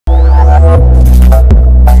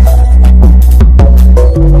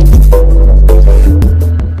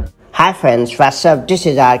friends, what's up? This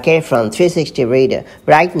is RK from 360 Reader.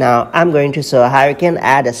 Right now, I'm going to show how you can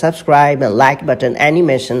add a subscribe and like button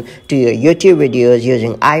animation to your YouTube videos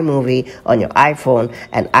using iMovie on your iPhone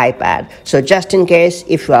and iPad. So just in case,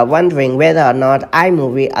 if you are wondering whether or not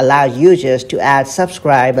iMovie allows users to add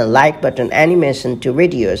subscribe and like button animation to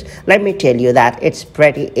videos, let me tell you that it's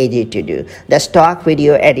pretty easy to do. The stock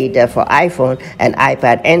video editor for iPhone and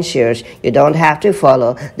iPad ensures you don't have to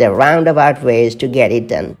follow the roundabout ways to get it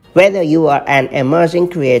done. Whether you are an emerging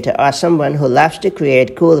creator or someone who loves to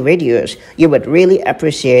create cool videos, you would really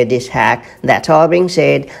appreciate this hack. That all being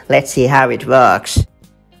said, let's see how it works.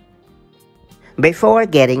 Before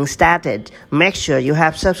getting started, make sure you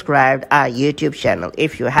have subscribed our YouTube channel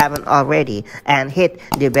if you haven't already and hit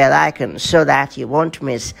the bell icon so that you won't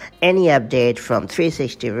miss any update from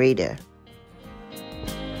 360 Reader.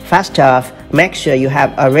 First off, make sure you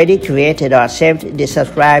have already created or saved the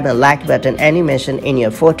subscribe and like button animation in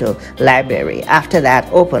your photo library. After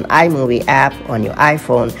that, open iMovie app on your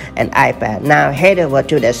iPhone and iPad. Now head over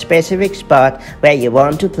to the specific spot where you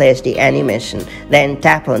want to place the animation. Then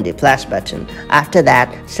tap on the plus button. After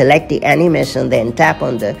that, select the animation, then tap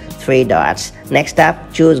on the three dots. Next up,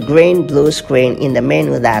 choose green blue screen in the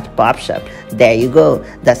menu that pops up. There you go.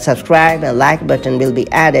 The subscribe and like button will be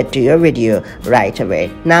added to your video right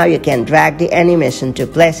away. Now you can drag the animation to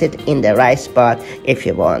place it in the right spot if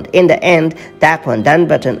you want. In the end, tap on done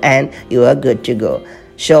button and you are good to go.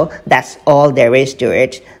 So that's all there is to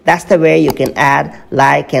it. That's the way you can add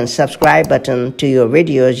like and subscribe button to your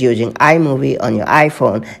videos using iMovie on your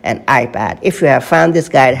iPhone and iPad. If you have found this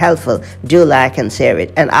guide helpful, do like and share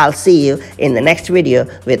it. And I'll see you in the next video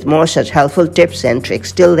with more such helpful tips and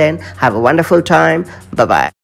tricks. Till then, have a wonderful time. Bye-bye.